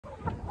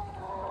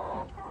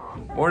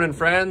Morning,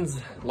 friends.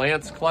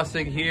 Lance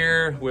Klessig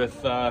here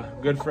with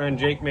good friend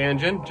Jake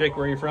Mangin. Jake,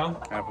 where are you from?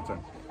 Appleton.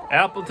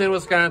 Appleton,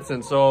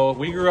 Wisconsin. So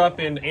we grew up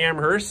in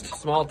Amherst,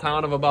 small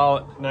town of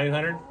about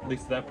 900, at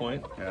least at that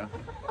point. Yeah.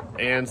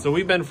 And so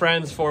we've been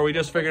friends for, we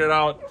just figured it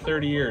out,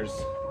 30 years.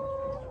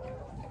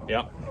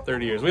 Yep,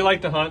 30 years. We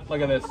like to hunt.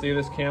 Look at this. See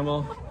this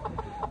camel?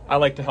 I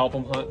like to help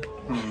him hunt.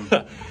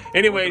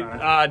 Anyway,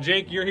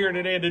 Jake, you're here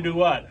today to do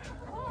what?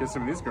 Get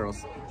some of these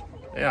girls.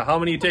 Yeah, how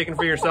many you taking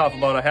for yourself?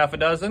 About a half a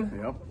dozen?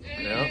 Yep.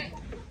 Yeah.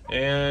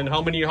 And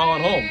how many you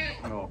hauling home?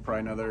 Oh,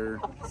 probably another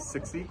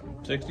 60?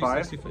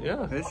 65?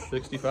 Yeah, Ish.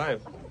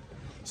 65.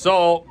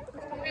 So,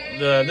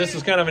 this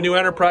is kind of a new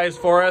enterprise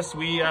for us.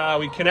 We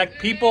connect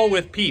people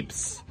with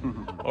Peeps,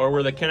 or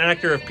we're the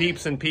connector of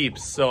Peeps and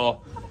Peeps.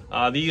 So,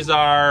 these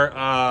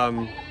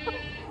are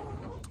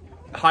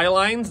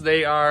Highlines.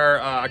 They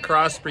are a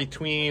cross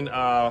between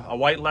a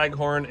white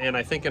leghorn and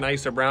I think an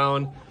Isa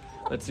Brown.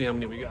 Let's see how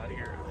many we got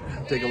here.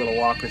 Take a little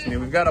walk with me.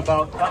 We've got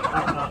about...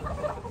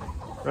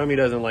 Remy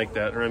doesn't like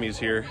that. Remy's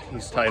here.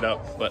 He's tied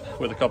up, but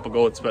with a couple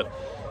goats. But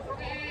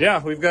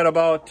yeah, we've got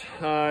about,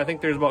 I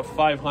think there's about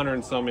 500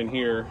 and some in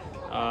here.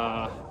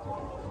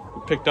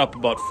 We picked up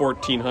about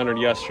 1,400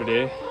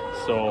 yesterday.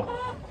 So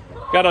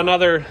got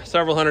another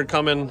several hundred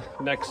coming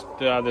next,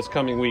 this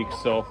coming week.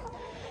 So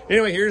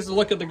anyway, here's a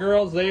look at the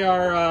girls. They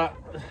are,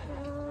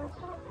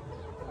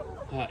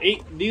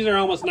 these are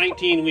almost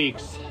 19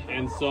 weeks.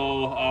 And so,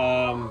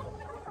 oh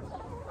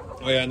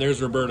yeah, and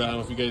there's Roberta. I don't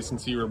know if you guys can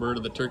see Roberta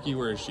the turkey.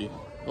 Where is she?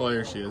 Oh,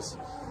 there she is.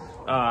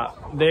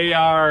 They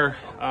are,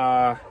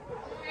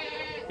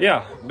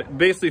 yeah,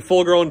 basically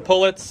full-grown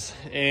pullets,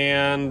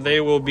 and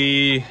they will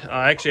be,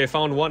 actually I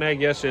found one egg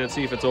yesterday. Let's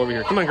see if it's over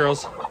here. Come on,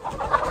 girls.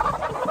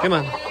 Come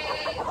on.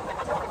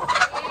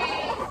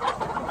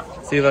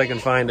 See if I can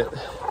find it.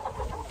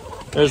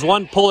 There's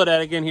one pullet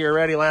egg in here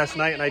already last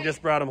night, and I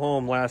just brought him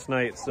home last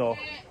night, so.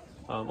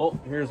 Oh,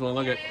 here's one.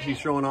 Look at, she's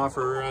showing off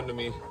her rear end to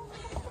me.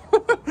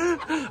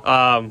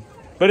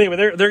 But anyway,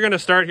 they're going to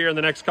start here in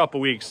the next couple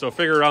weeks. So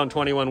figure around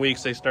 21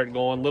 weeks they start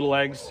going. Little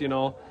eggs, you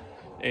know.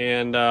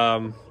 And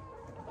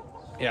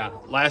yeah,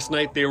 last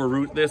night they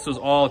were this was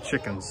all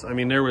chickens. I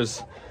mean, there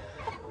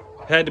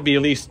had to be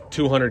at least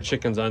 200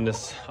 chickens on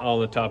this, all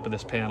on the top of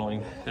this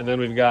paneling. And then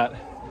we've got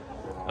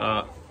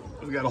a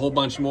whole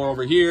bunch more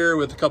over here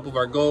with a couple of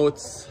our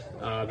goats.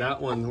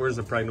 That one, where's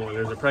the pregnant one?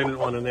 There's a pregnant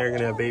one in there, going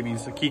to have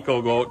babies, a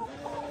Kiko goat.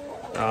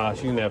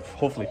 She's going to have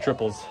hopefully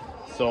triples.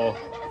 So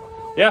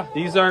yeah,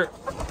 these are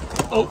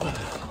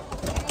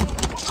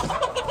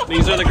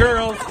the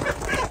girls.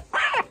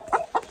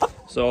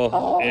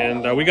 So,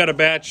 and we got a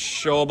batch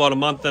show about a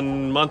month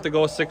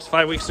ago,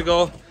 5 weeks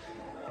ago.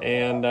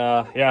 And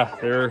yeah,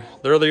 they're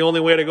the only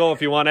way to go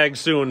if you want eggs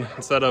soon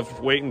instead of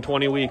waiting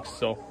 20 weeks.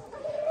 So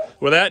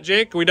with that,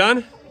 Jake, are we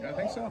done? Yeah, I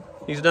think so.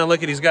 He's done.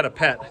 Look at, he's got a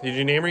pet. Did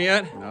you name her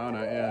yet? No,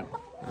 not yet.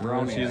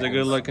 She's a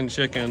good looking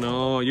chicken.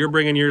 Oh, you're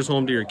bringing yours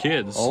home to your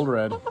kids. Old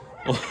Red.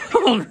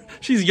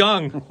 She's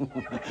young.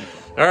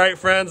 All right,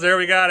 friends, there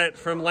we got it.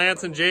 From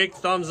Lance and Jake,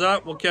 thumbs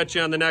up. We'll catch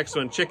you on the next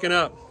one. Chicken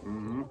up.